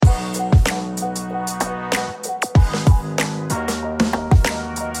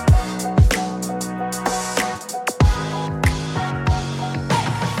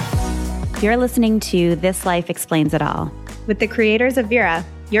You're listening to This Life Explains It All with the creators of Vera,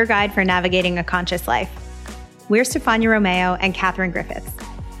 your guide for navigating a conscious life. We're Stefania Romeo and Katherine Griffiths.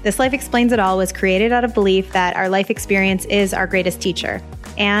 This Life Explains It All was created out of belief that our life experience is our greatest teacher.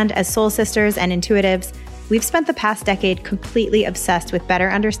 And as soul sisters and intuitives, we've spent the past decade completely obsessed with better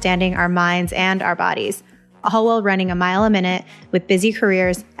understanding our minds and our bodies, all while running a mile a minute with busy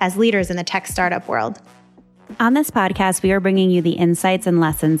careers as leaders in the tech startup world. On this podcast, we are bringing you the insights and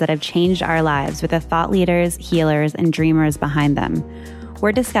lessons that have changed our lives with the thought leaders, healers, and dreamers behind them.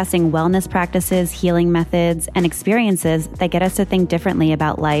 We're discussing wellness practices, healing methods, and experiences that get us to think differently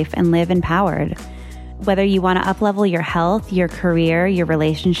about life and live empowered. Whether you want to uplevel your health, your career, your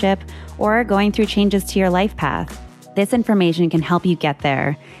relationship, or going through changes to your life path, this information can help you get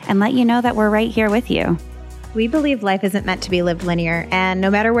there and let you know that we're right here with you. We believe life isn't meant to be lived linear, and no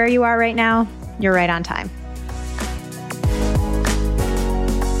matter where you are right now, you're right on time.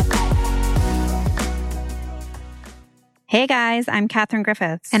 Hey guys, I'm Katherine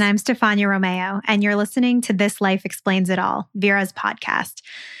Griffiths. And I'm Stefania Romeo, and you're listening to This Life Explains It All, Vera's podcast.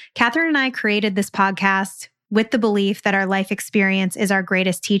 Katherine and I created this podcast with the belief that our life experience is our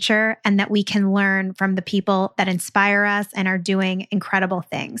greatest teacher and that we can learn from the people that inspire us and are doing incredible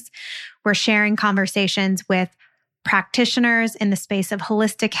things. We're sharing conversations with practitioners in the space of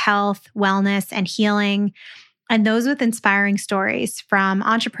holistic health, wellness, and healing, and those with inspiring stories from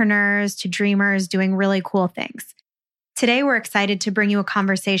entrepreneurs to dreamers doing really cool things. Today, we're excited to bring you a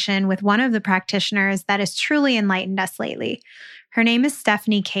conversation with one of the practitioners that has truly enlightened us lately. Her name is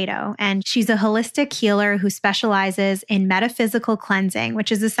Stephanie Kato, and she's a holistic healer who specializes in metaphysical cleansing,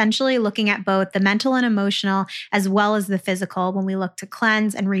 which is essentially looking at both the mental and emotional as well as the physical when we look to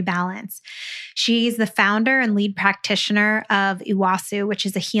cleanse and rebalance. She's the founder and lead practitioner of Iwasu, which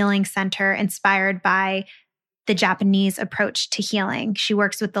is a healing center inspired by the Japanese approach to healing. She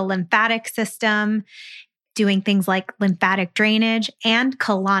works with the lymphatic system, doing things like lymphatic drainage and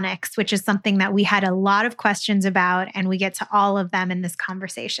colonics, which is something that we had a lot of questions about, and we get to all of them in this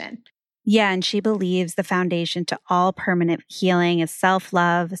conversation. Yeah, and she believes the foundation to all permanent healing is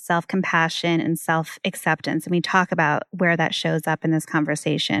self-love, self-compassion, and self-acceptance. And we talk about where that shows up in this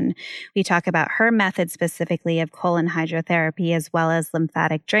conversation. We talk about her method specifically of colon hydrotherapy as well as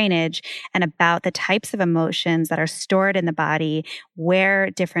lymphatic drainage, and about the types of emotions that are stored in the body,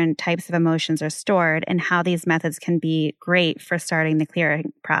 where different types of emotions are stored, and how these methods can be great for starting the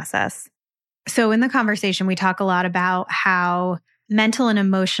clearing process. So in the conversation, we talk a lot about how mental and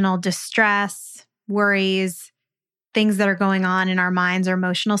emotional distress, worries, things that are going on in our minds or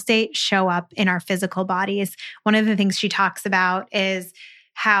emotional state show up in our physical bodies. One of the things she talks about is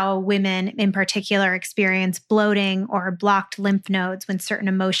how women in particular experience bloating or blocked lymph nodes when certain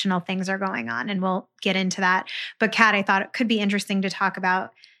emotional things are going on. And we'll get into that. But Kat, I thought it could be interesting to talk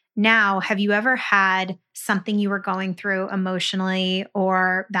about now. Have you ever had something you were going through emotionally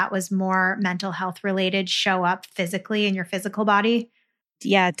or that was more mental health related show up physically in your physical body?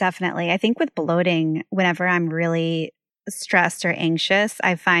 Yeah, definitely. I think with bloating, whenever I'm really stressed or anxious,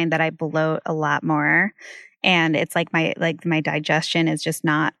 I find that I bloat a lot more. And it's like my digestion is just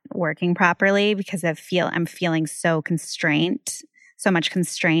not working properly because I'm feeling so much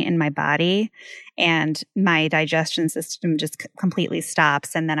constraint in my body, and my digestion system just completely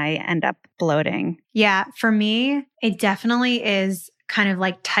stops, and then I end up bloating. Yeah, for me, it definitely is kind of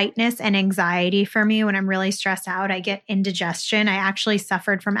like tightness and anxiety for me when I'm really stressed out. I get indigestion. I actually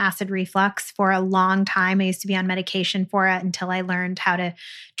suffered from acid reflux for a long time. I used to be on medication for it until I learned how to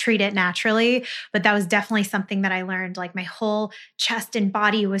treat it naturally. But that was definitely something that I learned. Like my whole chest and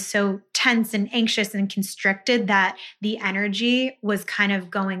body was so tense and anxious and constricted that the energy was kind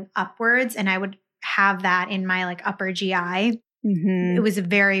of going upwards, and I would have that in my like upper GI. Mm-hmm. It was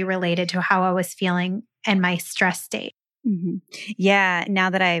very related to how I was feeling and my stress state. Mm-hmm. Yeah.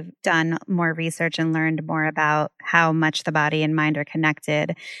 Now that I've done more research and learned more about how much the body and mind are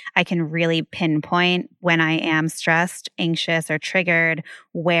connected, I can really pinpoint when I am stressed, anxious, or triggered,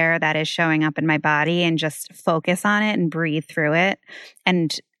 where that is showing up in my body, and just focus on it and breathe through it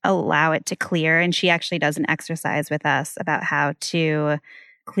and allow it to clear. And she actually does an exercise with us about how to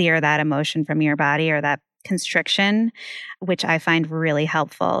clear that emotion from your body or that constriction, which I find really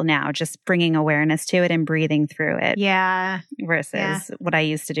helpful now, just bringing awareness to it and breathing through it. Yeah. Versus what I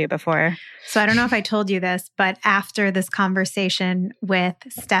used to do before. So I don't know if I told you this, but after this conversation with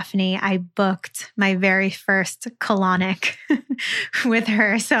Stephanie, I booked my very first colonic with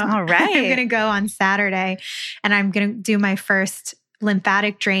her. So all right. I'm going to go on Saturday, and I'm going to do my first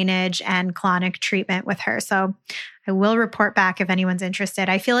lymphatic drainage and colonic treatment with her. So I will report back if anyone's interested.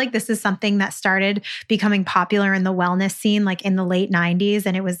 I feel like this is something that started becoming popular in the wellness scene, like in the late 90s.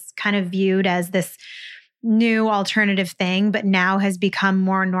 And it was kind of viewed as this new alternative thing, but now has become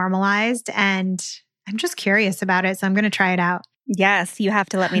more normalized. And I'm just curious about it. So I'm going to try it out. Yes, you have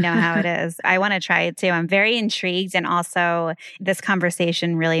to let me know how it is. I want to try it too. I'm very intrigued. And also, this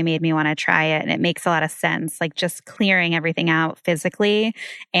conversation really made me want to try it. And it makes a lot of sense, like just clearing everything out physically.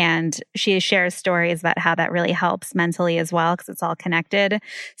 And she shares stories about how that really helps mentally as well, because it's all connected.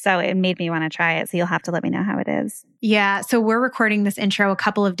 So it made me want to try it. So you'll have to let me know how it is. Yeah. So we're recording this intro a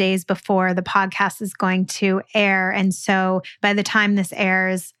couple of days before the podcast is going to air. And so by the time this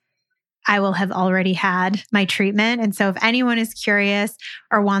airs, I will have already had my treatment. And so if anyone is curious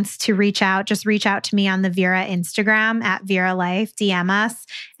or wants to reach out, just reach out to me on the Vera Instagram at Vera Life, DM us,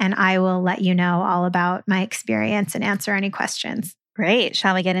 and I will let you know all about my experience and answer any questions. Great.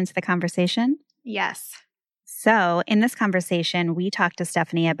 Shall we get into the conversation? Yes. So in this conversation, we talked to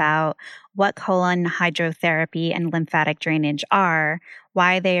Stephanie about what colon hydrotherapy and lymphatic drainage are,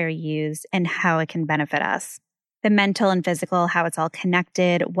 why they are used, and how it can benefit us. The mental and physical, how it's all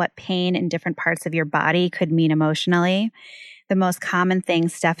connected, what pain in different parts of your body could mean emotionally, the most common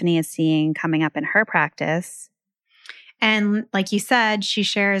things Stephanie is seeing coming up in her practice. And like you said, she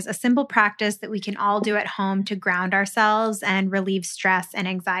shares a simple practice that we can all do at home to ground ourselves and relieve stress and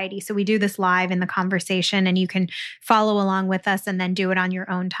anxiety. So we do this live in the conversation, and you can follow along with us and then do it on your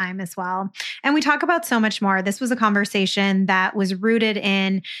own time as well. And we talk about so much more. This was a conversation that was rooted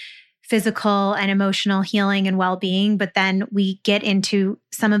in physical and emotional healing and well-being, but then we get into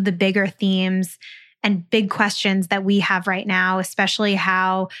some of the bigger themes and big questions that we have right now, especially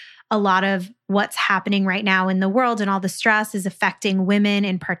how a lot of what's happening right now in the world and all the stress is affecting women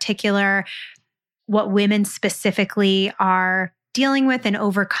in particular, what women specifically are dealing with and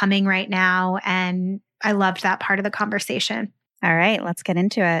overcoming right now. And I loved that part of the conversation. All right, let's get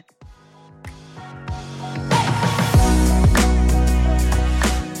into it.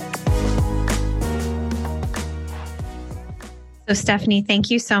 So Stephanie, thank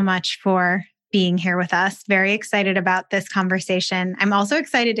you so much for being here with us. Very excited about this conversation. I'm also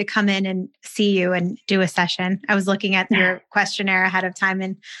excited to come in and see you and do a session. I was looking at your questionnaire ahead of time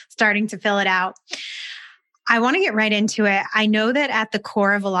and starting to fill it out. I want to get right into it. I know that at the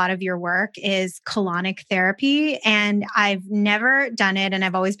core of a lot of your work is colonic therapy, and I've never done it, and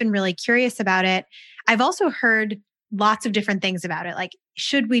I've always been really curious about it. I've also heard lots of different things about it, like,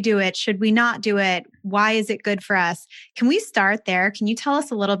 should we do it? Should we not do it? Why is it good for us? Can we start there? Can you tell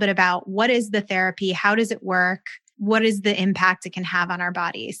us a little bit about what is the therapy? How does it work? What is the impact it can have on our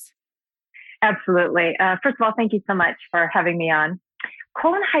bodies? Absolutely. First of all, thank you so much for having me on.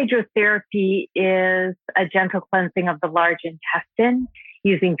 Colon hydrotherapy is a gentle cleansing of the large intestine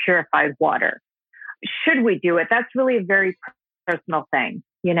using purified water. Should we do it? That's really a very personal thing.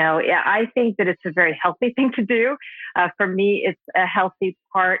 You know, I think that it's a very healthy thing to do. For me, it's a healthy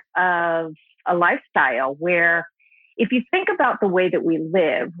part of a lifestyle where if you think about the way that we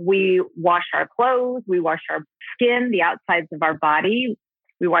live, we wash our clothes, we wash our skin, the outsides of our body,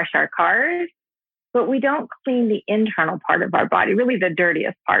 we wash our cars, but we don't clean the internal part of our body, really the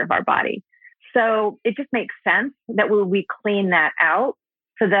dirtiest part of our body. So it just makes sense that we clean that out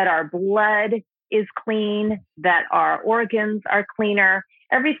so that our blood is clean, that our organs are cleaner.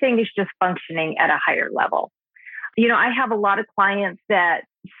 Everything is just functioning at a higher level. You know, I have a lot of clients that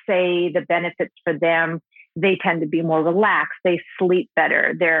say the benefits for them, they tend to be more relaxed. They sleep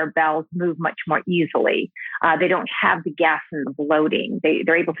better. Their bowels move much more easily. They don't have the gas and the bloating.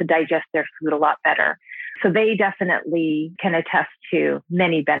 They're able to digest their food a lot better. So they definitely can attest to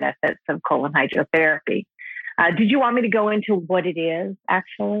many benefits of colon hydrotherapy. Did you want me to go into what it is,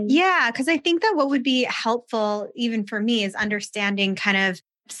 actually? Yeah, because I think that what would be helpful, even for me, is understanding kind of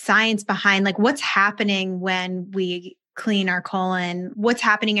science behind like what's happening when we clean our colon, what's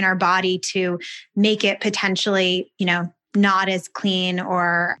happening in our body to make it potentially, you know, not as clean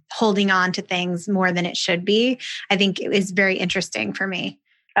or holding on to things more than it should be. I think it is very interesting for me.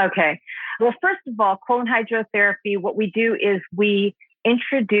 Okay. Well, first of all, colon hydrotherapy, what we do is we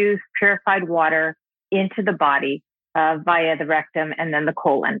introduce purified water into the body via the rectum and then the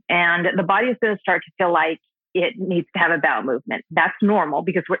colon. And the body is going to start to feel like it needs to have a bowel movement. That's normal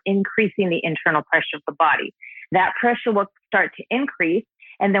because we're increasing the internal pressure of the body. That pressure will start to increase.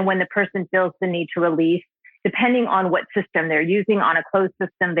 And then when the person feels the need to release, depending on what system they're using, on a closed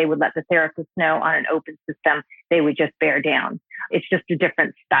system, they would let the therapist know. On an open system, they would just bear down. It's just a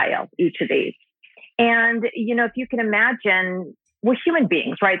different style, each of these. And, you know, if you can imagine, we're human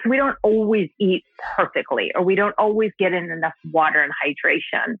beings, right? So we don't always eat perfectly, or we don't always get in enough water and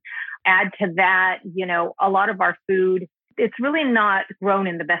hydration. Add to that, a lot of our food, it's really not grown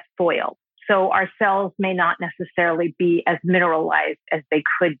in the best soil. So our cells may not necessarily be as mineralized as they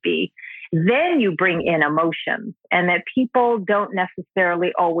could be. Then you bring in emotions, and that people don't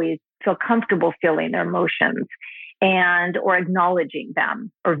necessarily always feel comfortable feeling their emotions or acknowledging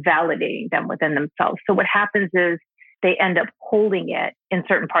them or validating them within themselves. So what happens is they end up holding it in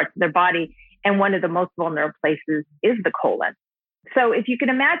certain parts of their body. And one of the most vulnerable places is the colon. So if you can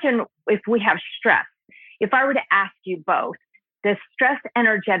imagine, if we have stress, if I were to ask you both, does stress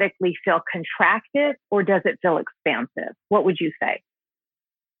energetically feel contracted or does it feel expansive? What would you say?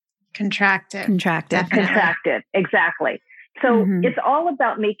 Contracted. Contracted. Exactly. So it's all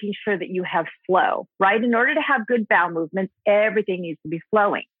about making sure that you have flow, right? In order to have good bowel movements, everything needs to be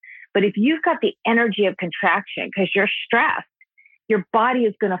flowing. But if you've got the energy of contraction because you're stressed, your body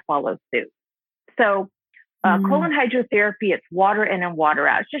is going to follow suit. So colon hydrotherapy, it's water in and water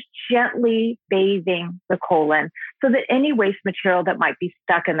out. It's just gently bathing the colon so that any waste material that might be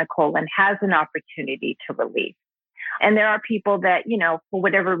stuck in the colon has an opportunity to release. And there are people that, for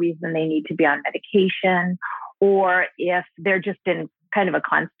whatever reason, they need to be on medication, or if they're just in kind of a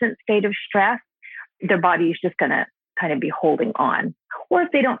constant state of stress, their body is just going to kind of be holding on. Or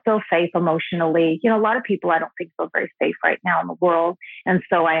if they don't feel safe emotionally, a lot of people I don't think feel very safe right now in the world. And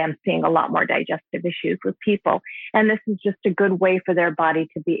so I am seeing a lot more digestive issues with people. And this is just a good way for their body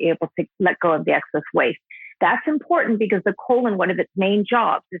to be able to let go of the excess waste. That's important because the colon, one of its main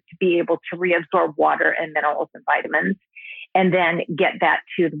jobs is to be able to reabsorb water and minerals and vitamins and then get that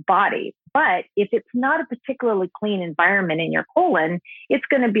to the body. But if it's not a particularly clean environment in your colon, it's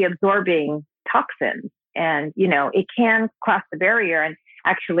going to be absorbing toxins. And, it can cross the barrier and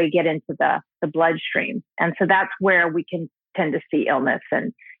actually get into the bloodstream. And so that's where we can tend to see illness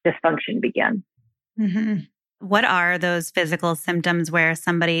and dysfunction begin. Mm-hmm. What are those physical symptoms where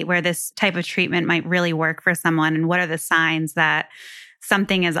this type of treatment might really work for someone? And what are the signs that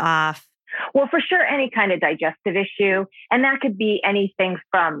something is off? Well, for sure, any kind of digestive issue. And that could be anything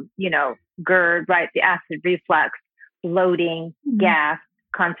from, GERD, right? The acid reflux, bloating, gas,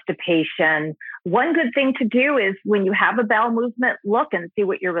 constipation. One good thing to do is when you have a bowel movement, look and see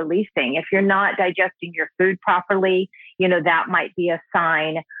what you're releasing. If you're not digesting your food properly, that might be a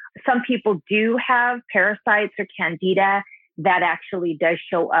sign. Some people do have parasites or candida that actually does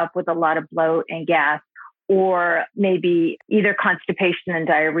show up with a lot of bloat and gas, or maybe either constipation and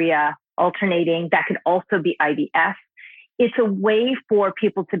diarrhea alternating. That could also be IBS. It's a way for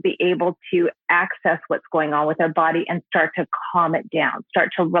people to be able to access what's going on with their body and start to calm it down, start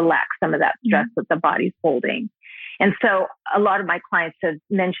to relax some of that stress that the body's holding. And so a lot of my clients have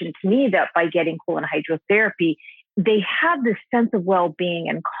mentioned to me that by getting colon hydrotherapy, they have this sense of well-being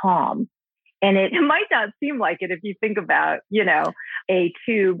and calm. And it might not seem like it if you think about, a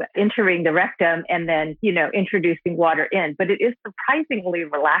tube entering the rectum and then, introducing water in. But it is surprisingly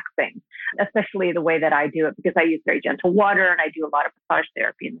relaxing, especially the way that I do it, because I use very gentle water and I do a lot of massage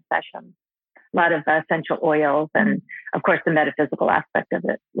therapy in the session, a lot of essential oils, and of course, the metaphysical aspect of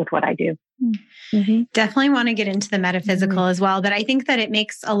it with what I do. Mm-hmm. Definitely want to get into the metaphysical as well. But I think that it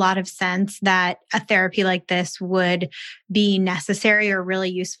makes a lot of sense that a therapy like this would be necessary or really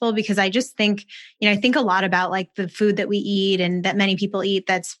useful, because I just think, I think a lot about like the food that we eat and that many people eat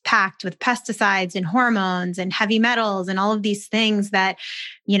that's packed with pesticides and hormones and heavy metals and all of these things that,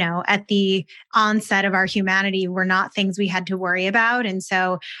 at the onset of our humanity were not things we had to worry about. And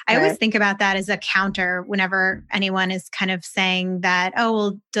so I always think about that as a counter whenever anyone is kind of saying that, oh,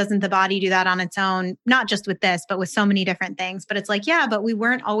 well, doesn't the body do that on its own? Not just with this, but with so many different things. But it's like, yeah, but we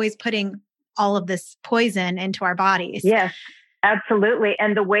weren't always putting all of this poison into our bodies. Yes, absolutely.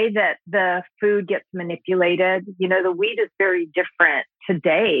 And the way that the food gets manipulated, the wheat is very different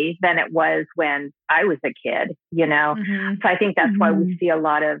today than it was when I was a kid, So I think that's why we see a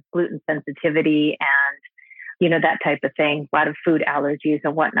lot of gluten sensitivity and, that type of thing, a lot of food allergies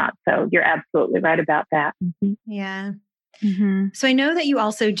and whatnot. So you're absolutely right about that. Yeah. So I know that you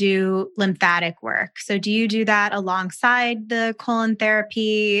also do lymphatic work. So do you do that alongside the colon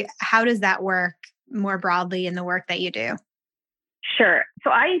therapy? How does that work more broadly in the work that you do? Sure. So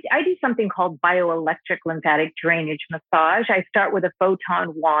I do something called bioelectric lymphatic drainage massage. I start with a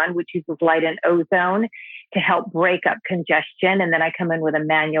photon wand, which uses light and ozone to help break up congestion. And then I come in with a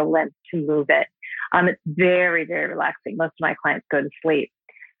manual lymph to move it. It's very, very relaxing. Most of my clients go to sleep.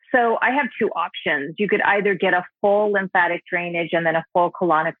 So I have two options. You could either get a full lymphatic drainage and then a full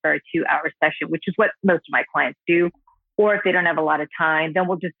colonic for a 2-hour session, which is what most of my clients do. Or if they don't have a lot of time, then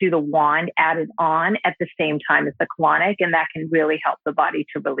we'll just do the wand added on at the same time as the colonic, and that can really help the body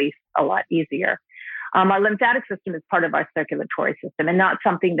to release a lot easier. Our lymphatic system is part of our circulatory system and not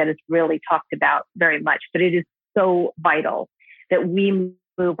something that is really talked about very much, but it is so vital that we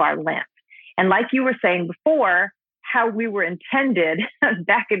move our lymph. And like you were saying before, how we were intended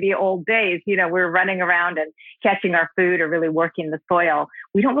back in the old days, we were running around and catching our food or really working the soil.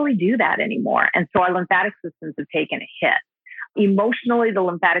 We don't really do that anymore. And so our lymphatic systems have taken a hit. Emotionally, the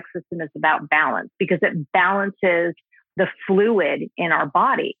lymphatic system is about balance because it balances the fluid in our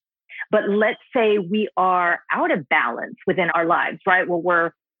body. But let's say we are out of balance within our lives, right?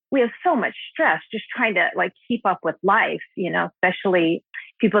 Well, we have so much stress just trying to keep up with life, especially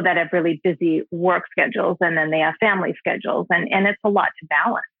people that have really busy work schedules and then they have family schedules and it's a lot to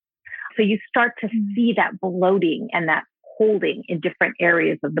balance. So you start to see that bloating and that holding in different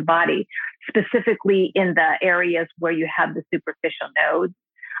areas of the body, specifically in the areas where you have the superficial nodes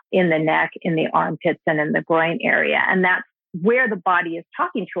in the neck, in the armpits, and in the groin area. And that's where the body is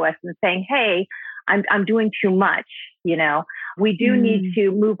talking to us and saying, hey, I'm doing too much. We do need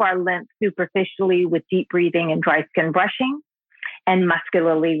to move our lymph superficially with deep breathing and dry skin brushing, and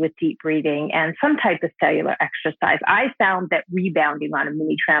muscularly with deep breathing and some type of cellular exercise. I found that rebounding on a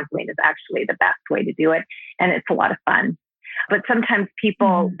mini trampoline is actually the best way to do it. And it's a lot of fun. But sometimes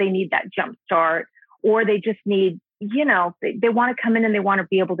people, they need that jump start, or they just need, they want to come in and they want to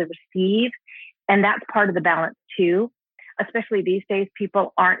be able to receive. And that's part of the balance too. Especially these days,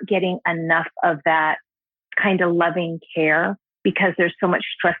 people aren't getting enough of that kind of loving care because there's so much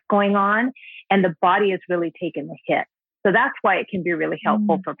stress going on and the body has really taken the hit. So that's why it can be really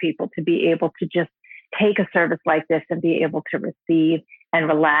helpful for people to be able to just take a service like this and be able to receive and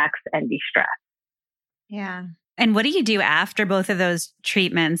relax and de-stress. Yeah. And what do you do after both of those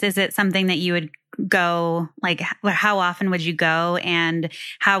treatments? Is it something that you would go, how often would you go and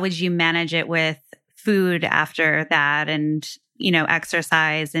how would you manage it with food after that and,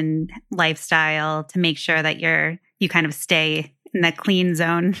 exercise and lifestyle to make sure that you kind of stay in the clean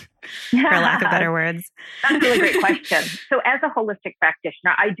zone, for lack of better words? That's a really great question. So as a holistic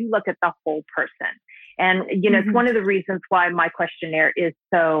practitioner, I do look at the whole person. And, it's one of the reasons why my questionnaire is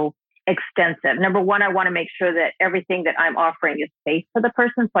so extensive. Number one, I want to make sure that everything that I'm offering is safe for the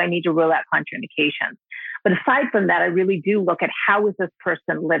person. So I need to rule out contraindications. But aside from that, I really do look at how is this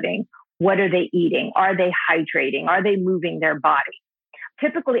person living? What are they eating? Are they hydrating? Are they moving their body?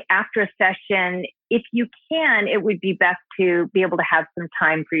 Typically after a session, if you can, it would be best to be able to have some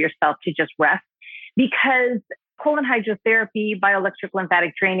time for yourself to just rest, because colon hydrotherapy, bioelectric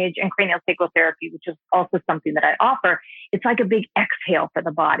lymphatic drainage, and craniosacral therapy, which is also something that I offer, it's like a big exhale for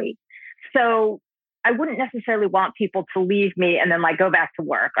the body. So I wouldn't necessarily want people to leave me and then go back to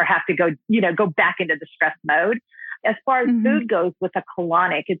work or have to go back into the stress mode. As far as food goes with a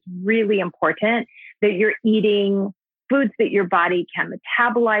colonic, it's really important that you're eating foods that your body can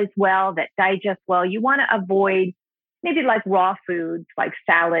metabolize well, that digest well. You want to avoid maybe raw foods like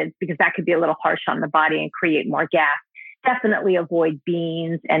salads, because that could be a little harsh on the body and create more gas. Definitely avoid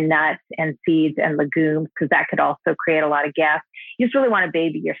beans and nuts and seeds and legumes, because that could also create a lot of gas. You just really want to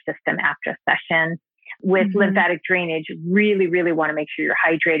baby your system after a session. With lymphatic drainage, really, really want to make sure you're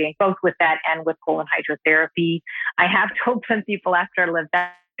hydrating, both with that and with colon hydrotherapy. I have told some people after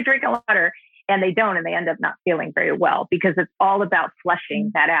lymphatic drink a lot of water, and they don't, and they end up not feeling very well, because it's all about flushing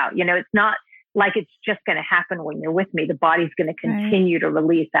that out. It's not like it's just going to happen when you're with me. The body's going to continue to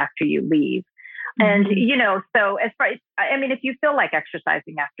release after you leave. And, so as far as, if you feel like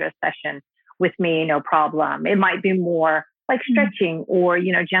exercising after a session with me, no problem. It might be more like stretching or,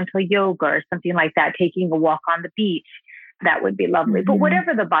 gentle yoga or something like that, taking a walk on the beach. That would be lovely. But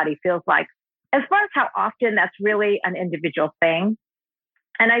whatever the body feels like. As far as how often, that's really an individual thing.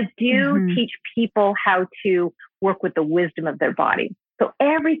 And I do teach people how to work with the wisdom of their body. So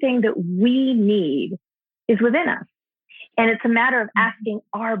everything that we need is within us. And it's a matter of asking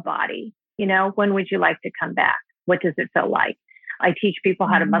our body, when would you like to come back? What does it feel like? I teach people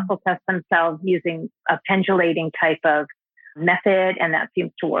how to muscle test themselves using a pendulating type of method, and that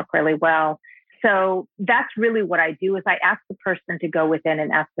seems to work really well. So that's really what I do, is I ask the person to go within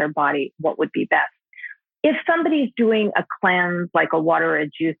and ask their body what would be best. If somebody's doing a cleanse, like a water or a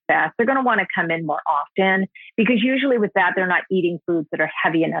juice fast, they're going to want to come in more often, because usually with that, they're not eating foods that are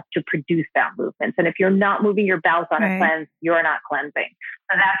heavy enough to produce bowel movements. And if you're not moving your bowels on a cleanse, you're not cleansing.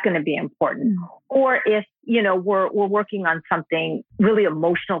 So that's going to be important. Or if, we're working on something really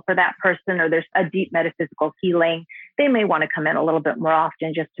emotional for that person, or there's a deep metaphysical healing, they may want to come in a little bit more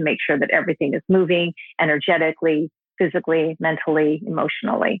often just to make sure that everything is moving energetically, physically, mentally,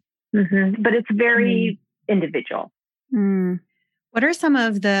 emotionally. But it's very individual. Mm. What are some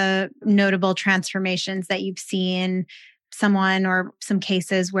of the notable transformations that you've seen someone or some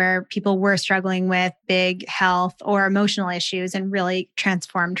cases where people were struggling with big health or emotional issues and really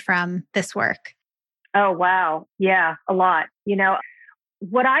transformed from this work? Oh, wow. Yeah, a lot.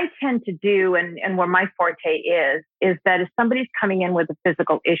 What I tend to do and where my forte is that if somebody's coming in with a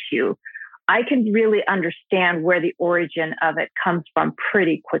physical issue, I can really understand where the origin of it comes from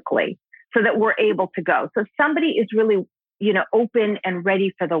pretty quickly so that we're able to go. So if somebody is really, open and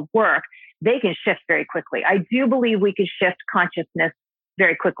ready for the work, they can shift very quickly. I do believe we can shift consciousness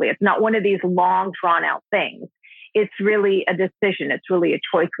very quickly. It's not one of these long drawn out things. It's really a decision. It's really a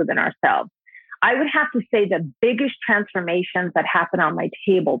choice within ourselves. I would have to say the biggest transformations that happen on my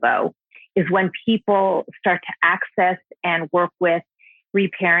table, though, is when people start to access and work with,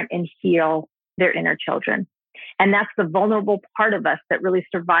 reparent, and heal their inner children. And that's the vulnerable part of us that really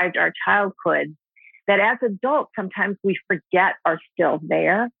survived our childhood, that as adults, sometimes we forget are still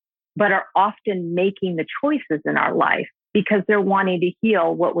there, but are often making the choices in our life because they're wanting to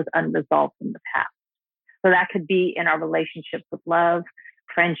heal what was unresolved in the past. So that could be in our relationships with love,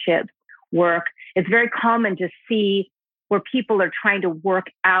 friendships, work. It's very common to see where people are trying to work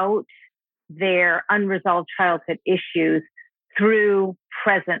out their unresolved childhood issues through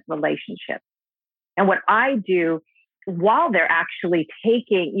present relationships. And what I do while they're actually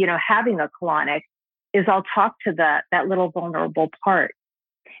having a colonic is I'll talk to that little vulnerable part,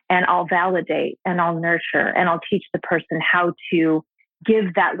 and I'll validate and I'll nurture and I'll teach the person how to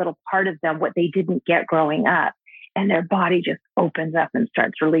give that little part of them what they didn't get growing up. And their body just opens up and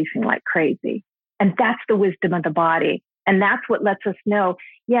starts releasing like crazy. And that's the wisdom of the body. And that's what lets us know,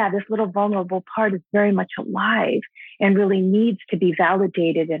 yeah, this little vulnerable part is very much alive and really needs to be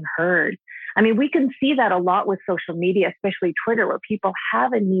validated and heard. I mean, we can see that a lot with social media, especially Twitter, where people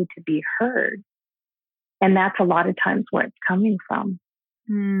have a need to be heard. And that's a lot of times where it's coming from.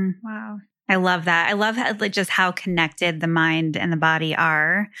 Wow. I love that. I love just how connected the mind and the body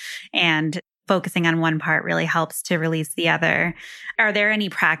are, and focusing on one part really helps to release the other. Are there any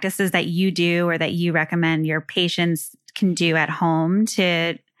practices that you do or that you recommend your patients can do at home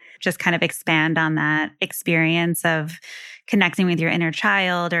to just kind of expand on that experience of connecting with your inner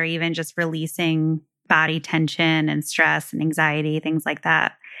child, or even just releasing body tension and stress and anxiety, things like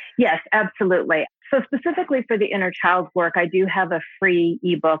that? Yes, absolutely. So specifically for the inner child work, I do have a free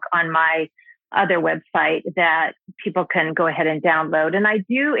ebook on my other website that people can go ahead and download. And I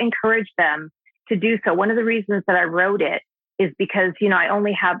do encourage them to do so. One of the reasons that I wrote it is because, I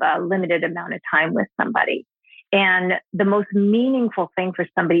only have a limited amount of time with somebody. And the most meaningful thing for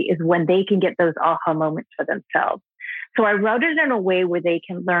somebody is when they can get those aha moments for themselves. So I wrote it in a way where they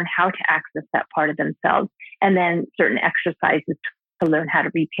can learn how to access that part of themselves, and then certain exercises to learn how to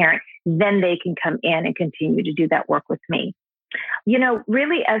reparent. Then they can come in and continue to do that work with me.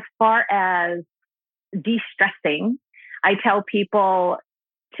 Really, as far as de-stressing, I tell people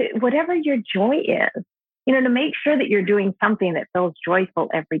to whatever your joy is, to make sure that you're doing something that feels joyful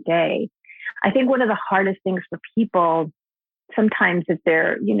every day. I think one of the hardest things for people sometimes if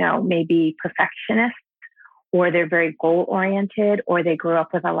they're, maybe perfectionists, or they're very goal oriented, or they grew up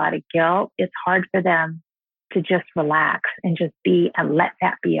with a lot of guilt, it's hard for them to just relax and just be and let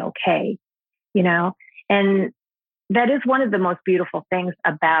that be okay, and that is one of the most beautiful things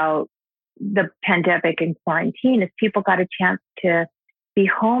about the pandemic and quarantine is people got a chance to be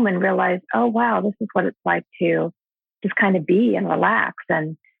home and realize, oh, wow, this is what it's like to just kind of be and relax.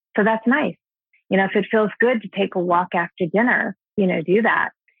 And so that's nice. If it feels good to take a walk after dinner, do that.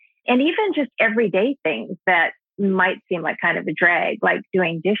 And even just everyday things that might seem like kind of a drag, like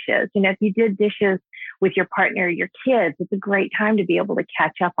doing dishes. If you did dishes with your partner or your kids, it's a great time to be able to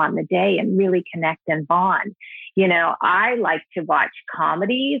catch up on the day and really connect and bond. I like to watch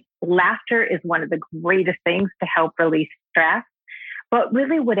comedies. Laughter is one of the greatest things to help release stress. But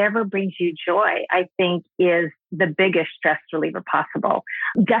really, whatever brings you joy, I think, is the biggest stress reliever possible.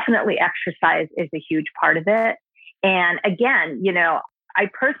 Definitely exercise is a huge part of it. And again, I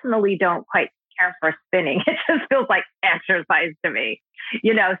personally don't quite care for spinning. It just feels like exercise to me,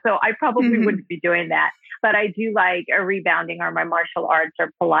 so I probably wouldn't be doing that. But I do like a rebounding or my martial arts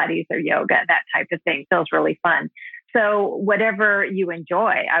or Pilates or yoga, that type of thing feels really fun. So whatever you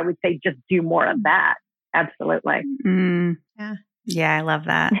enjoy, I would say just do more of that. Absolutely. Yeah. Yeah, I love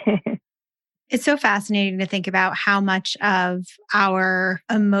that. It's so fascinating to think about how much of our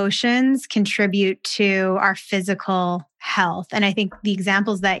emotions contribute to our physical health. And I think the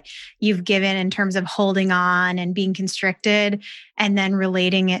examples that you've given in terms of holding on and being constricted and then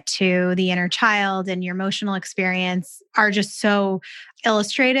relating it to the inner child and your emotional experience are just so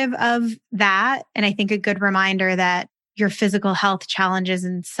illustrative of that. And I think a good reminder that your physical health challenges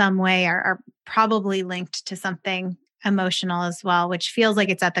in some way are probably linked to something emotional as well, which feels like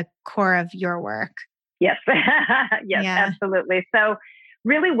it's at the core of your work. Yes. Yes, absolutely. So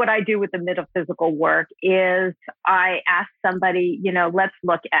really what I do with the metaphysical work is I ask somebody, let's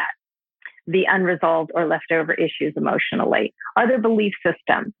look at the unresolved or leftover issues emotionally. Are there belief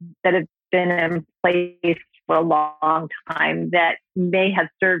systems that have been in place for a long time that may have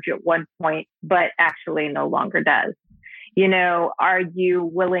served you at one point, but actually no longer does? Are you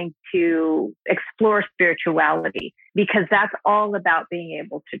willing to explore spirituality? Because that's all about being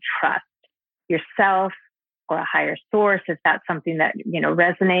able to trust yourself or a higher source, if that's something that,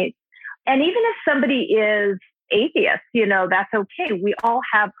 resonates. And even if somebody is atheist, that's okay. We all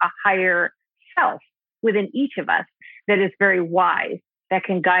have a higher self within each of us that is very wise, that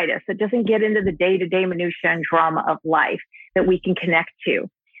can guide us. It doesn't get into the day-to-day minutia and drama of life that we can connect to.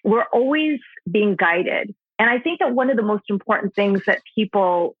 We're always being guided. And I think that one of the most important things that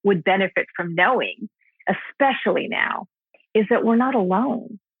people would benefit from knowing, especially now, is that we're not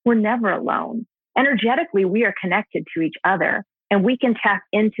alone. We're never alone. Energetically, we are connected to each other, and we can tap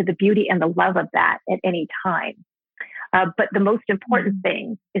into the beauty and the love of that at any time. But the most important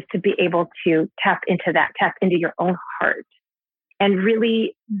thing is to be able to tap into your own heart. And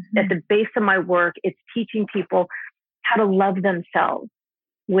really, at the base of my work, it's teaching people how to love themselves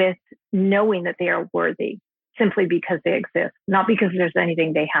with knowing that they are worthy simply because they exist, not because there's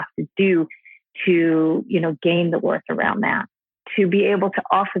anything they have to do to, gain the worth around that, to be able to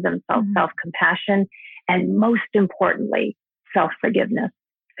offer themselves self-compassion and, most importantly, self-forgiveness,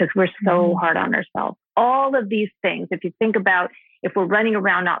 because we're so hard on ourselves. All of these things, if you think about, if we're running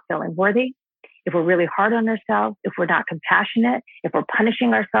around not feeling worthy, if we're really hard on ourselves, if we're not compassionate, if we're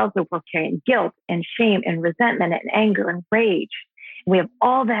punishing ourselves, if we're carrying guilt and shame and resentment and anger and rage, we have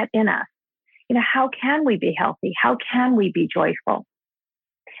all that in us. How can we be healthy? How can we be joyful?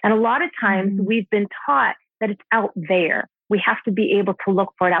 And a lot of times we've been taught that it's out there. We have to be able to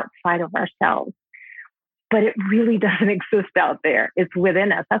look for it outside of ourselves. But it really doesn't exist out there. It's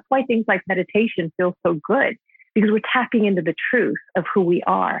within us. That's why things like meditation feel so good, because we're tapping into the truth of who we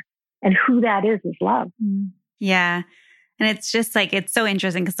are, and who that is love. Yeah. And it's just it's so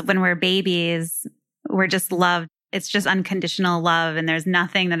interesting because when we're babies, we're just loved. It's just unconditional love, and there's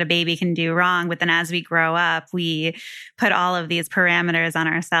nothing that a baby can do wrong. But then as we grow up, we put all of these parameters on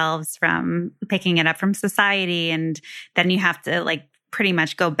ourselves from picking it up from society. And then you have to pretty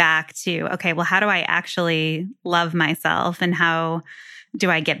much go back to, okay, well, how do I actually love myself, and how do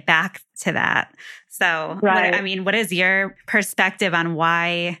I get back to that? So, what is your perspective on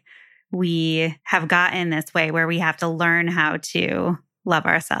why we have gotten this way where we have to learn how to love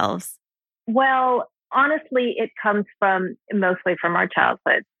ourselves? Well, honestly, it comes mostly from our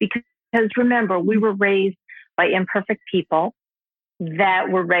childhood, because remember, we were raised by imperfect people that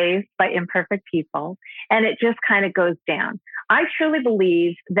were raised by imperfect people, and it just kind of goes down. I truly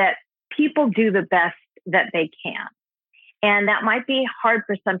believe that people do the best that they can. And that might be hard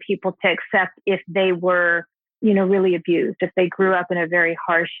for some people to accept if they were, really abused, if they grew up in a very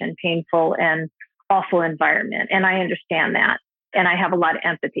harsh and painful and awful environment. And I understand that. And I have a lot of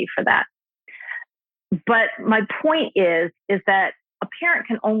empathy for that. But my point is that a parent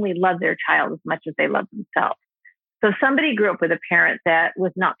can only love their child as much as they love themselves. So if somebody grew up with a parent that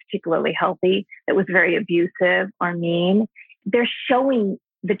was not particularly healthy, that was very abusive or mean, they're showing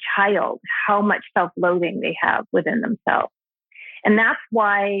the child how much self-loathing they have within themselves. And that's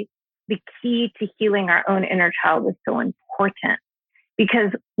why the key to healing our own inner child is so important,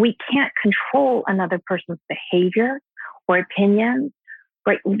 because we can't control another person's behavior or opinions,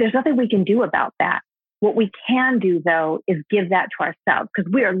 right? There's nothing we can do about that. What we can do, though, is give that to ourselves,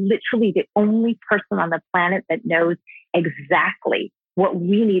 because we are literally the only person on the planet that knows exactly what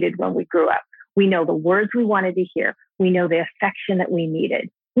we needed when we grew up. We know the words we wanted to hear. We know the affection that we needed.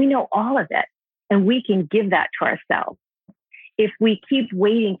 We know all of it, and we can give that to ourselves. If we keep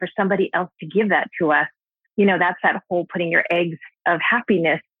waiting for somebody else to give that to us, that's that whole putting your eggs of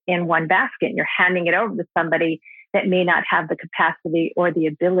happiness in one basket, and you're handing it over to somebody that may not have the capacity or the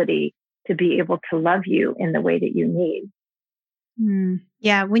ability to be able to love you in the way that you need.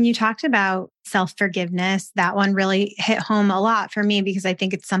 Yeah. When you talked about self-forgiveness, that one really hit home a lot for me, because I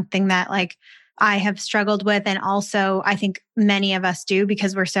think it's something that I have struggled with. And also I think many of us do,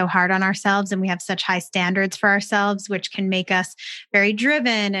 because we're so hard on ourselves and we have such high standards for ourselves, which can make us very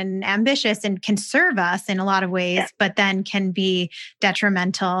driven and ambitious and can serve us in a lot of ways, but then can be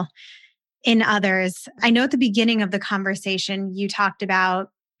detrimental in others. I know at the beginning of the conversation, you talked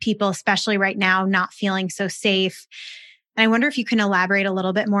about people, especially right now, not feeling so safe. And I wonder if you can elaborate a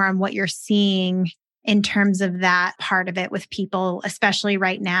little bit more on what you're seeing in terms of that part of it with people, especially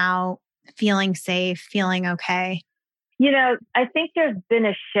right now, feeling safe, feeling okay? I think there's been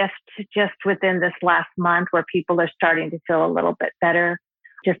a shift just within this last month where people are starting to feel a little bit better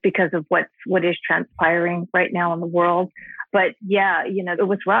just because of what is transpiring right now in the world. But yeah, it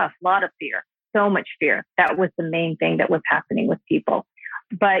was rough, a lot of fear, so much fear. That was the main thing that was happening with people.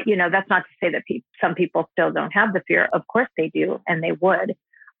 But, that's not to say that some people still don't have the fear. Of course they do, and they would.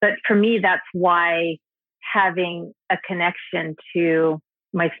 But for me, that's why having a connection to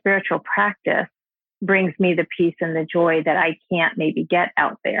my spiritual practice brings me the peace and the joy that I can't maybe get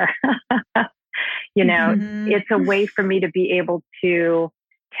out there. It's a way for me to be able to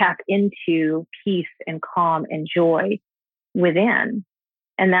tap into peace and calm and joy within.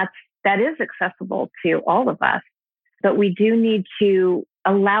 And that is accessible to all of us. But we do need to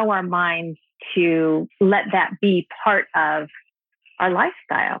allow our minds to let that be part of our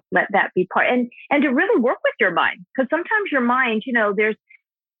lifestyle. Let that be part and to really work with your mind. Because sometimes your mind,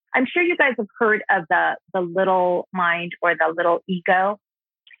 I'm sure you guys have heard of the little mind or the little ego.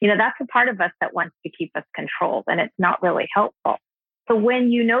 That's a part of us that wants to keep us controlled, and it's not really helpful. So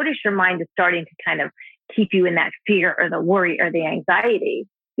when you notice your mind is starting to kind of keep you in that fear or the worry or the anxiety,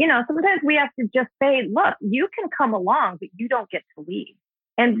 sometimes we have to just say, look, you can come along, but you don't get to lead,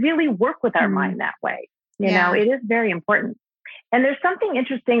 and really work with our mind that way. It is very important. And there's something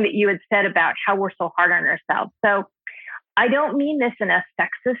interesting that you had said about how we're so hard on ourselves. So I don't mean this in a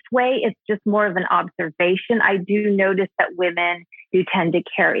sexist way. It's just more of an observation. I do notice that women do tend to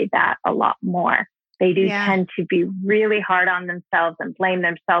carry that a lot more. They do tend to be really hard on themselves and blame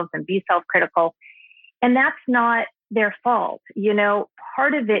themselves and be self-critical. And that's not their fault.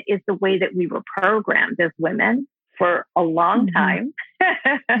 Part of it is the way that we were programmed as women for a long time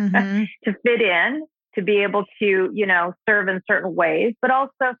to fit in, to be able to, serve in certain ways, but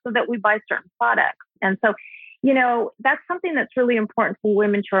also so that we buy certain products. And so, that's something that's really important for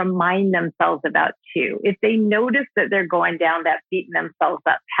women to remind themselves about too. If they notice that they're going down that beating themselves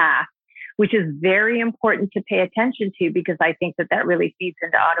up path, which is very important to pay attention to, because I think that really feeds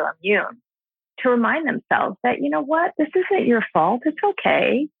into autoimmune, to remind themselves that, what, this isn't your fault. It's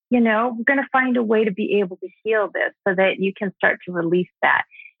okay. We're going to find a way to be able to heal this so that you can start to release that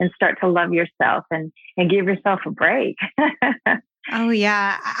and start to love yourself and give yourself a break. Oh,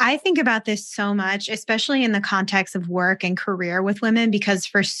 yeah. I think about this so much, especially in the context of work and career with women, because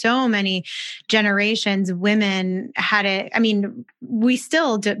for so many generations, women had it. I mean, we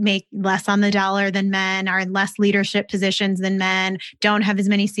still make less on the dollar than men, are in less leadership positions than men, don't have as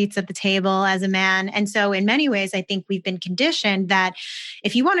many seats at the table as a man. And so in many ways, I think we've been conditioned that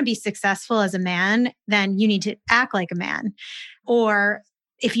if you want to be successful as a man, then you need to act like a man. Or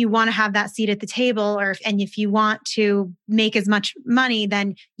if you want to have that seat at the table, and if you want to make as much money,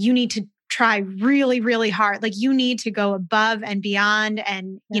 then you need to try really, really hard. Like you need to go above and beyond,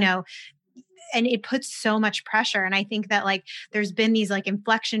 and and it puts so much pressure. And I think that there's been these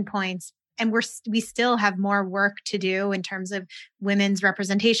inflection points, and we still have more work to do in terms of women's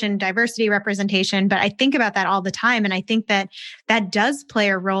representation, diversity representation. But I think about that all the time, and I think that does play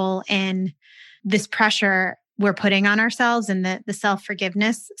a role in this pressure we're putting on ourselves and the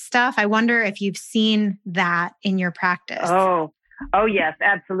self-forgiveness stuff. I wonder if you've seen that in your practice. Oh, yes,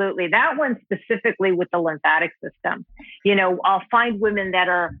 absolutely. That one specifically with the lymphatic system. I'll find women that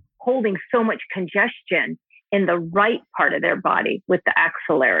are holding so much congestion in the right part of their body with the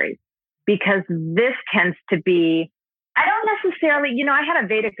axillaries, because this tends to be, I don't necessarily, I had a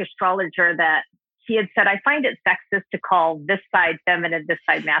Vedic astrologer that he had said, I find it sexist to call this side feminine, this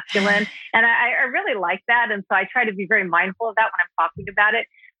side masculine. And I really like that. And so I try to be very mindful of that when I'm talking about it.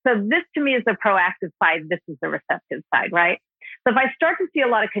 So this to me is the proactive side. This is the receptive side, right? So if I start to see a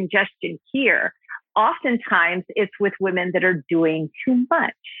lot of congestion here, oftentimes it's with women that are doing too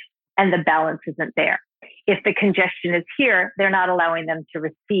much and the balance isn't there. If the congestion is here, they're not allowing them to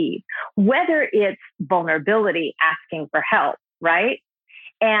receive, whether it's vulnerability, asking for help, right?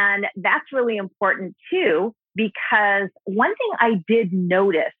 And that's really important too, because one thing I did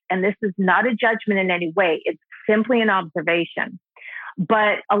notice, and this is not a judgment in any way, it's simply an observation,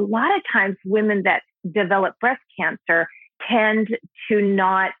 but a lot of times women that develop breast cancer tend to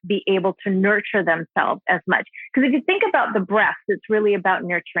not be able to nurture themselves as much. Because if you think about the breast, it's really about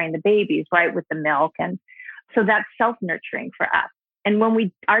nurturing the babies, right, with the milk. And so that's self-nurturing for us. And when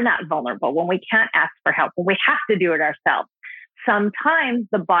we are not vulnerable, when we can't ask for help, when we have to do it ourselves, sometimes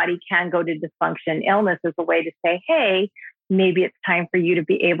the body can go to dysfunction. Illness as a way to say, hey, maybe it's time for you to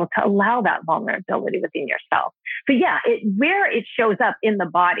be able to allow that vulnerability within yourself. So yeah, where it shows up in the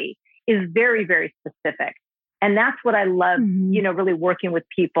body is very, very specific. And that's what I love, really working with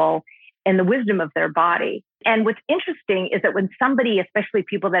people and the wisdom of their body. And what's interesting is that when somebody, especially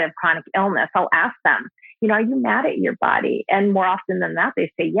people that have chronic illness, I'll ask them, are you mad at your body? And more often than not,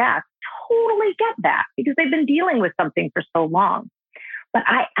 they say, yeah, totally get that, because they've been dealing with something for so long. But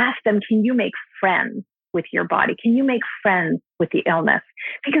I ask them, can you make friends with your body? Can you make friends with the illness?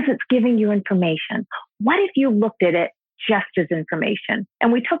 Because it's giving you information. What if you looked at it just as information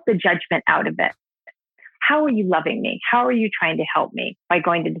and we took the judgment out of it? How are you loving me? How are you trying to help me by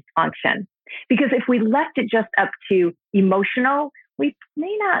going to dysfunction? Because if we left it just up to emotional, we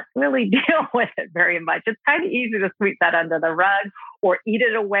may not really deal with it very much. It's kind of easy to sweep that under the rug or eat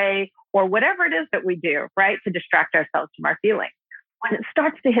it away or whatever it is that we do, right? To distract ourselves from our feelings. When it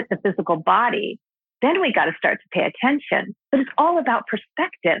starts to hit the physical body, then we got to start to pay attention. But it's all about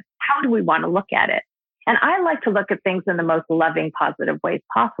perspective. How do we want to look at it? And I like to look at things in the most loving, positive ways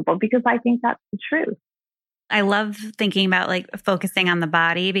possible because I think that's the truth. I love thinking about like focusing on the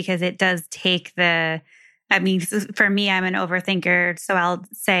body because it does take for me, I'm an overthinker. So I'll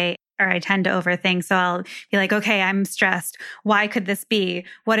say, or I tend to overthink. So I'll be like, okay, I'm stressed. Why could this be?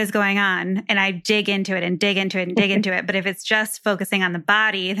 What is going on? And I dig into it and dig into it and dig into it. But if it's just focusing on the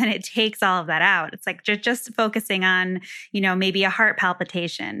body, then it takes all of that out. It's like just focusing on, maybe a heart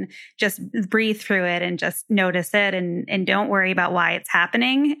palpitation, just breathe through it and just notice it and don't worry about why it's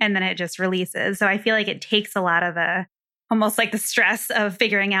happening. And then it just releases. So I feel like it takes a lot of almost like the stress of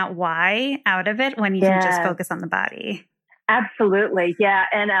figuring out why out of it when you can just focus on the body. Absolutely. Yeah.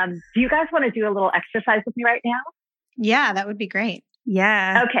 And do you guys want to do a little exercise with me right now? Yeah, that would be great.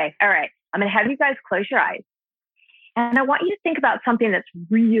 Yeah. Okay. All right. I'm going to have you guys close your eyes. And I want you to think about something that's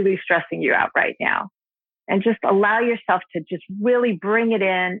really stressing you out right now. And just allow yourself to just really bring it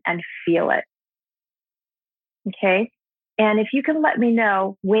in and feel it. Okay. And if you can let me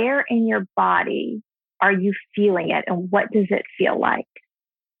know, where in your body are you feeling it and what does it feel like?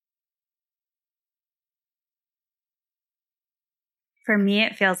 For me,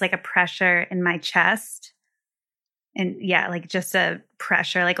 it feels like a pressure in my chest. And yeah, like just a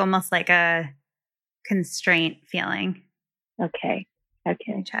pressure, like almost like a constraint feeling. Okay. In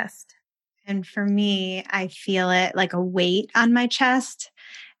my chest. And for me, I feel it like a weight on my chest.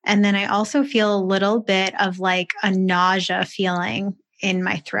 And then I also feel a little bit of like a nausea feeling in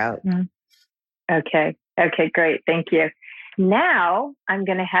my throat. Okay. Okay, great. Thank you. Now I'm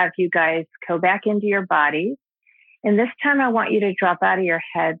going to have you guys go back into your body. And this time I want you to drop out of your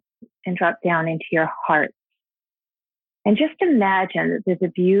head and drop down into your heart. And just imagine that there's a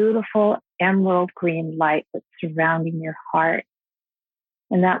beautiful emerald green light that's surrounding your heart.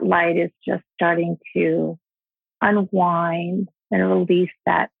 And that light is just starting to unwind and release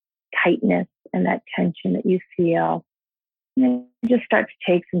that tightness and that tension that you feel. And then just start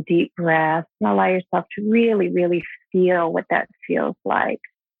to take some deep breaths and allow yourself to really, really feel what that feels like.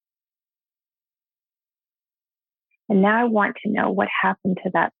 And now I want to know what happened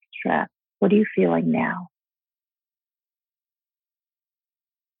to that stress. What are you feeling now?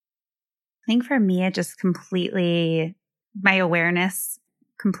 I think for me, it just my awareness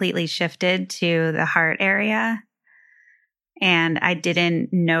completely shifted to the heart area. And I didn't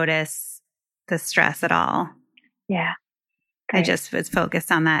notice the stress at all. Yeah. Great. I just was focused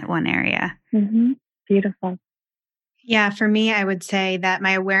on that one area. Mm-hmm. Beautiful. Yeah, for me, I would say that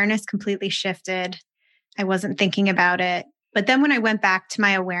my awareness completely shifted. I wasn't thinking about it. But then when I went back to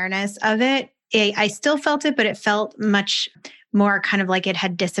my awareness of it, I still felt it, but it felt much more kind of like it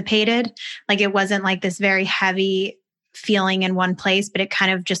had dissipated. Like it wasn't like this very heavy feeling in one place, but it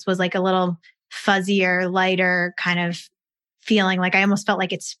kind of just was like a little fuzzier, lighter kind of feeling. Like I almost felt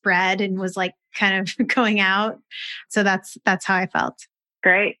like it spread and was like kind of going out. So that's how I felt.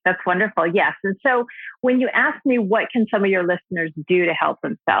 Great. That's wonderful. Yes. And so when you ask me, what can some of your listeners do to help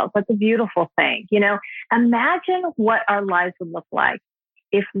themselves? That's a beautiful thing. Imagine what our lives would look like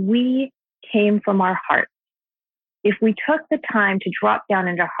if we came from our hearts, if we took the time to drop down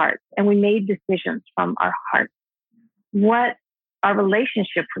into our hearts and we made decisions from our hearts, what our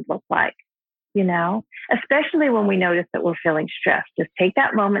relationship would look like, especially when we notice that we're feeling stressed. Just take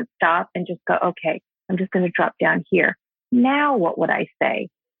that moment, stop and just go, okay, I'm just going to drop down here. Now, what would I say?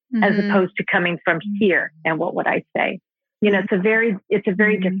 As opposed to coming from here and what would I say? It's a very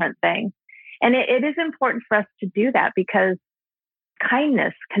different thing. And it is important for us to do that because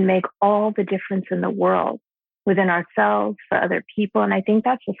kindness can make all the difference in the world within ourselves, for other people. And I think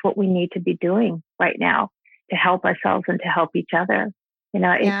that's just what we need to be doing right now to help ourselves and to help each other.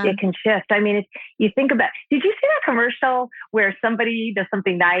 It can shift. I mean, if you think about, did you see that commercial where somebody does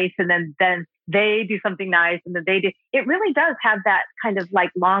something nice and then they do something nice and then they do, it really does have that kind of like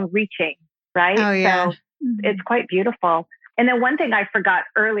long reaching, right? Oh, yeah. So it's quite beautiful. And then one thing I forgot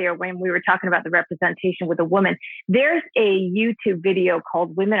earlier when we were talking about the representation with a woman, there's a YouTube video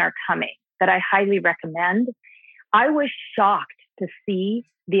called Women Are Coming that I highly recommend. I was shocked to see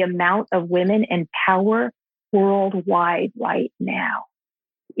the amount of women in power worldwide right now.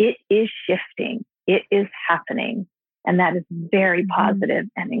 It is shifting. It is happening. And that is very positive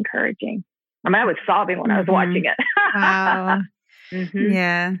and encouraging. I mean, I was sobbing when I was watching it. Wow.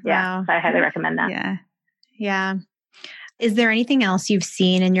 Yeah. Wow. So I highly recommend that. Yeah. Yeah. Is there anything else you've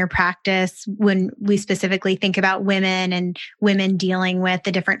seen in your practice when we specifically think about women and women dealing with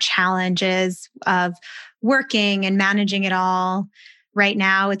the different challenges of working and managing it all right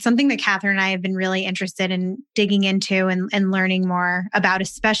now? It's something that Catherine and I have been really interested in digging into and learning more about,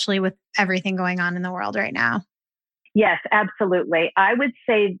 especially with everything going on in the world right now. Yes, absolutely. I would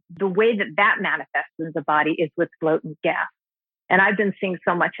say the way that that manifests in the body is with bloat and gas. And I've been seeing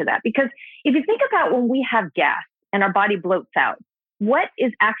so much of that because if you think about when we have gas and our body bloats out, what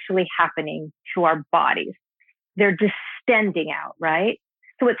is actually happening to our bodies? They're distending out, right?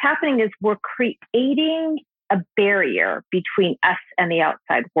 So what's happening is we're creating a barrier between us and the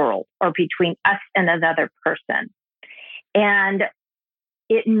outside world or between us and another person. And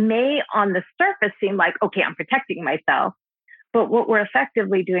it may on the surface seem like, okay, I'm protecting myself. But what we're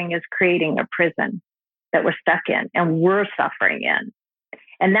effectively doing is creating a prison that we're stuck in and we're suffering in.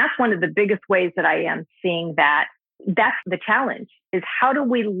 And that's one of the biggest ways that I am seeing that. That's the challenge is how do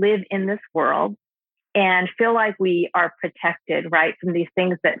we live in this world and feel like we are protected, right, from these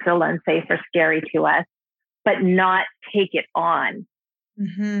things that feel unsafe or scary to us, but not take it on,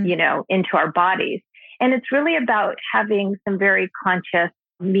 into our bodies. And it's really about having some very conscious,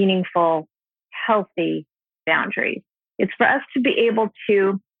 meaningful, healthy boundaries. It's for us to be able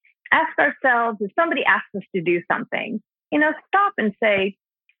to ask ourselves, if somebody asks us to do something, stop and say,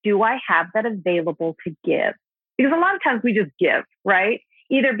 do I have that available to give? Because a lot of times we just give, right?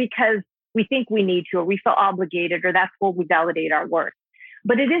 Either because we think we need to, or we feel obligated, or that's where we validate our worth.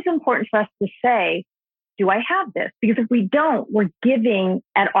 But it is important for us to say, do I have this? Because if we don't, we're giving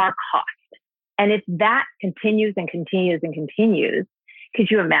at our cost. And if that continues and continues and continues,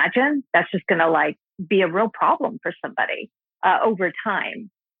 could you imagine? That's just going to be a real problem for somebody over time.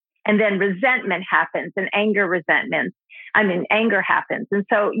 And then resentment happens and anger happens. And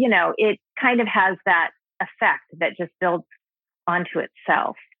so, it kind of has that effect that just builds onto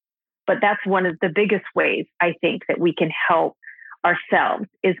itself. But that's one of the biggest ways I think that we can help ourselves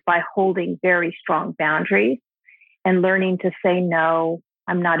is by holding very strong boundaries and learning to say, no,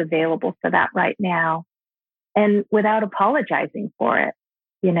 I'm not available for that right now. And without apologizing for it,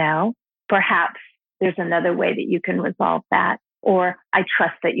 perhaps there's another way that you can resolve that. Or I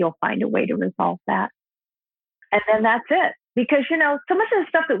trust that you'll find a way to resolve that. And then that's it. Because, so much of the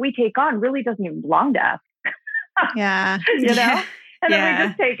stuff that we take on really doesn't even belong to us. Yeah. And then we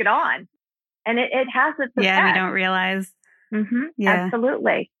just take it on. And it has its effect. Yeah, we don't realize.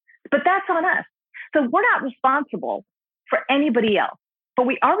 Absolutely. But that's on us. So we're not responsible for anybody else, but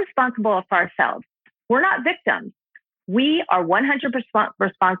we are responsible for ourselves. We're not victims. We are 100%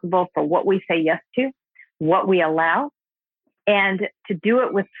 responsible for what we say yes to, what we allow, and to do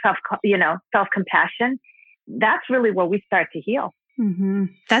it with self-compassion. That's really where we start to heal.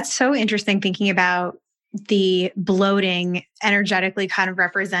 That's so interesting thinking about the bloating energetically kind of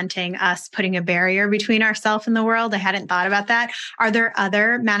representing us putting a barrier between ourselves and the world. I hadn't thought about that. Are there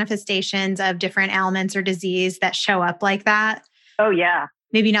other manifestations of different ailments or disease that show up like that? Oh, yeah.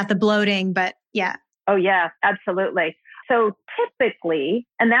 Maybe not the bloating, but yeah. Oh, yeah, absolutely. So typically,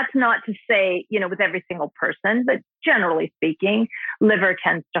 and that's not to say, with every single person, but generally speaking, liver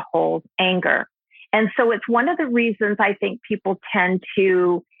tends to hold anger. And so it's one of the reasons I think people tend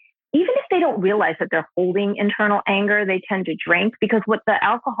to, even if they don't realize that they're holding internal anger, they tend to drink because what the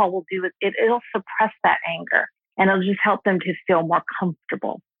alcohol will do is it'll suppress that anger and it'll just help them to feel more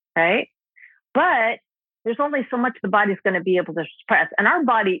comfortable, right? But there's only so much the body's going to be able to suppress. And our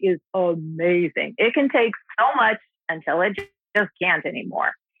body is amazing. It can take so much until it just can't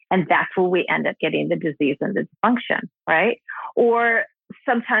anymore. And that's where we end up getting the disease and the dysfunction, right? Or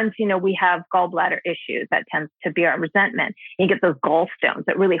sometimes, we have gallbladder issues that tends to be our resentment. You get those gallstones,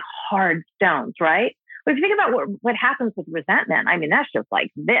 that really hard stones, right? But if you think about what happens with resentment, that's just like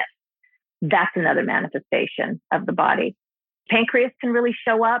this. That's another manifestation of the body. Pancreas can really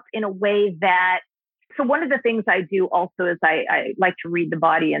show up in a way that, so one of the things I do also is I like to read the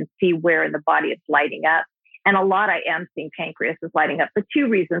body and see where in the body it's lighting up. And a lot I am seeing pancreas is lighting up for two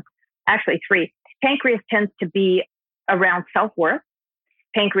reasons, actually three. Pancreas tends to be around self-worth.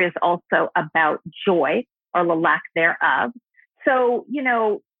 Pancreas also about joy or the lack thereof. So,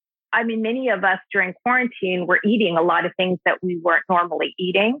 I mean, many of us during quarantine were eating a lot of things that we weren't normally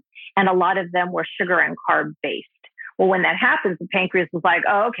eating, and a lot of them were sugar and carb based. Well, when that happens, the pancreas was like,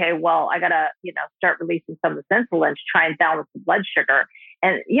 oh, okay, well, I got to, start releasing some of this insulin to try and balance the blood sugar.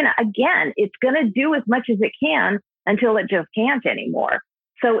 And, again, it's going to do as much as it can until it just can't anymore.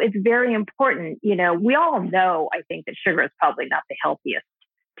 So it's very important. We all know, I think, that sugar is probably not the healthiest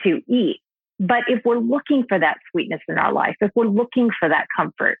to eat. But if we're looking for that sweetness in our life, if we're looking for that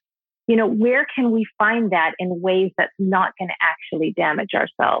comfort, where can we find that in ways that's not going to actually damage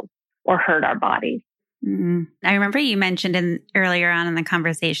ourselves or hurt our bodies? Mm-hmm. I remember you mentioned earlier on in the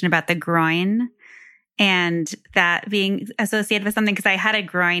conversation about the groin and that being associated with something, because I had a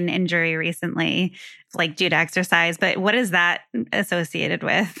groin injury recently, like due to exercise. But what is that associated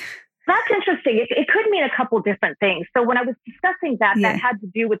with? That's interesting. It could mean a couple different things. So when I was discussing that had to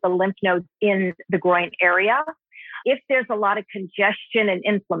do with the lymph nodes in the groin area. If there's a lot of congestion and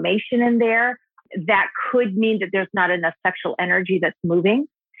inflammation in there, that could mean that there's not enough sexual energy that's moving.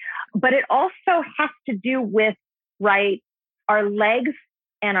 But it also has to do with, our legs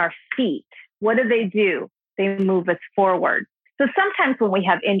and our feet. What do? They move us forward. So sometimes when we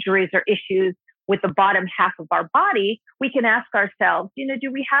have injuries or issues with the bottom half of our body, we can ask ourselves,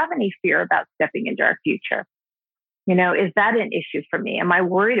 do we have any fear about stepping into our future? Is that an issue for me? Am I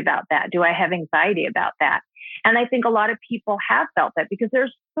worried about that? Do I have anxiety about that? And I think a lot of people have felt that because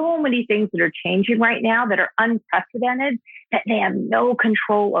there's so many things that are changing right now that are unprecedented that they have no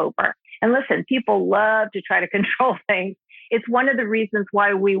control over. And listen, people love to try to control things. It's one of the reasons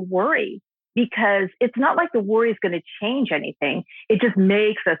why we worry, because it's not like the worry is going to change anything. It just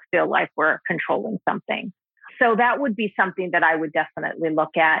makes us feel like we're controlling something. So that would be something that I would definitely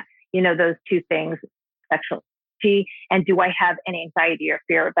look at, those two things, sexuality, and do I have any anxiety or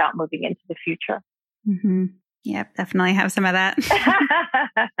fear about moving into the future? Mm-hmm. Yep, definitely have some of that.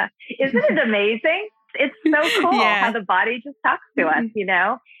 Isn't it amazing? It's so cool how the body just talks to us,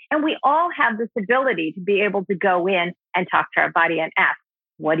 And we all have this ability to be able to go in and talk to our body and ask,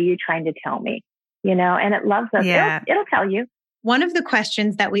 what are you trying to tell me? And it loves us. Yeah. It'll tell you. One of the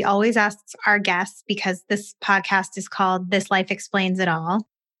questions that we always ask our guests, because this podcast is called This Life Explains It All,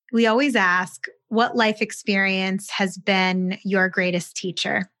 we always ask, what life experience has been your greatest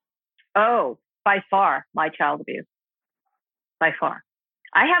teacher? Oh, by far, my child abuse. By far.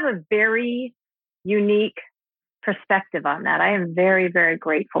 I have a very unique perspective on that. I am very, very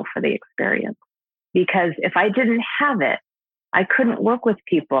grateful for the experience, because if I didn't have it, I couldn't work with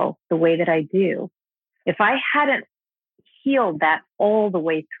people the way that I do. If I hadn't healed that all the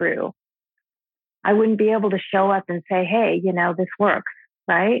way through, I wouldn't be able to show up and say, hey, this works,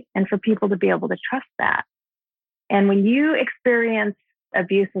 right? And for people to be able to trust that. And when you experience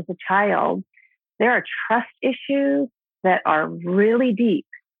abuse as a child, there are trust issues that are really deep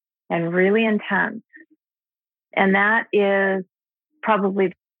and really intense. And that is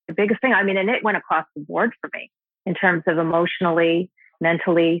probably the biggest thing. I mean, and it went across the board for me in terms of emotionally,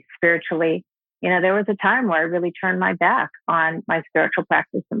 mentally, spiritually. There was a time where I really turned my back on my spiritual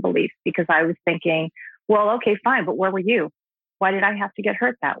practice and beliefs because I was thinking, well, okay, fine, but where were you? Why did I have to get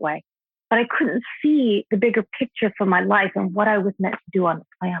hurt that way? But I couldn't see the bigger picture for my life and what I was meant to do on the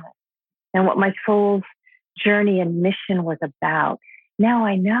planet and what my soul's journey and mission was about. Now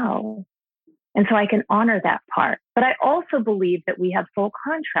I know. And so I can honor that part. But I also believe that we have soul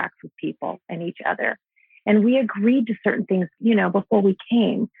contracts with people and each other. And we agreed to certain things, before we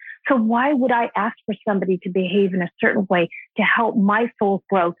came. So why would I ask for somebody to behave in a certain way to help my soul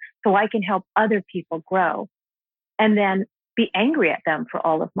grow so I can help other people grow and then be angry at them for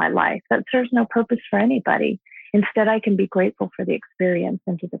all of my life? That serves no purpose for anybody. Instead, I can be grateful for the experience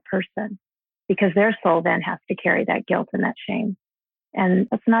and to the person, because their soul then has to carry that guilt and that shame. And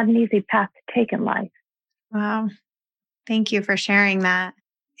that's not an easy path to take in life. Wow. Thank you for sharing that.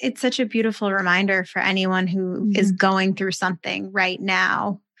 It's such a beautiful reminder for anyone who is going through something right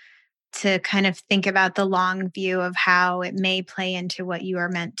now to kind of think about the long view of how it may play into what you are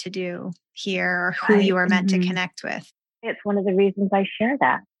meant to do here or who you are meant to connect with. It's one of the reasons I share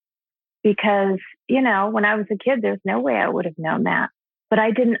that. Because, when I was a kid, there's no way I would have known that. But I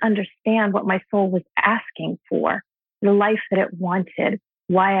didn't understand what my soul was asking for, the life that it wanted,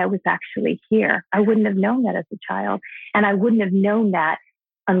 why I was actually here. I wouldn't have known that as a child. And I wouldn't have known that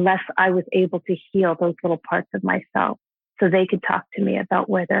unless I was able to heal those little parts of myself so they could talk to me about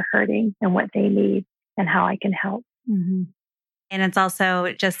where they're hurting and what they need and how I can help. Mm-hmm. And it's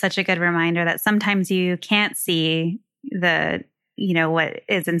also just such a good reminder that sometimes you can't see what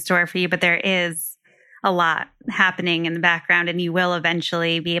is in store for you, but there is a lot happening in the background and you will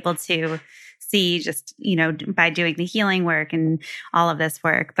eventually be able to see just, by doing the healing work and all of this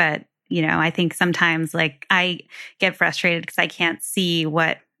work. But, I think sometimes like I get frustrated because I can't see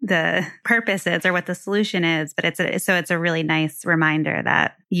what the purpose is or what the solution is. But it's a really nice reminder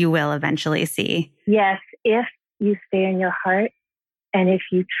that you will eventually see. Yes, if you stay in your heart and if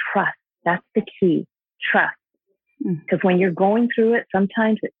you trust, that's the key, trust. Because when you're going through it,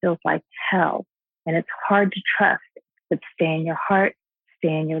 sometimes it feels like hell and it's hard to trust, but stay in your heart,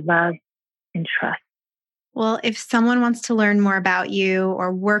 stay in your love and trust. Well, if someone wants to learn more about you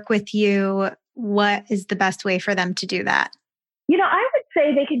or work with you, what is the best way for them to do that? I would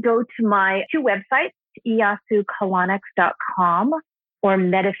say they could go to my 2 websites, iyasucolonics.com or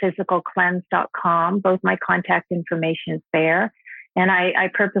metaphysicalcleanse.com. Both my contact information is there. And I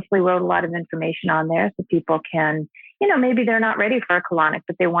purposely wrote a lot of information on there so people can, maybe they're not ready for a colonic,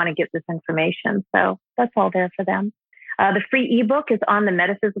 but they want to get this information. So that's all there for them. The free ebook is on the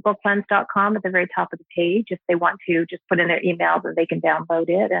metaphysicalcleanse.com at the very top of the page. If they want to just put in their email, then they can download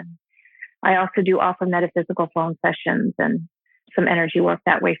it. And I also do offer metaphysical phone sessions and some energy work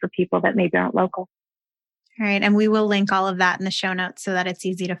that way for people that maybe aren't local. All right. And we will link all of that in the show notes so that it's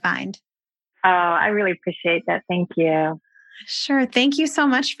easy to find. Oh, I really appreciate that. Thank you. Sure. Thank you so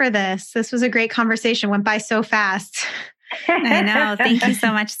much for this. This was a great conversation. Went by so fast. I know. Thank you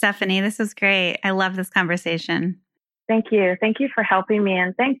so much, Stephanie. This was great. I love this conversation. Thank you. Thank you for helping me.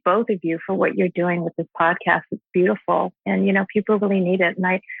 And thank both of you for what you're doing with this podcast. It's beautiful. And, people really need it. And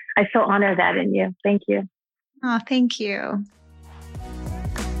I so honor that in you. Thank you. Oh, thank you.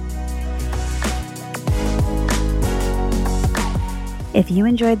 If you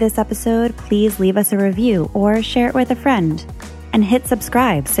enjoyed this episode, please leave us a review or share it with a friend. And hit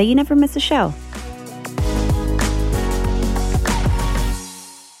subscribe so you never miss a show.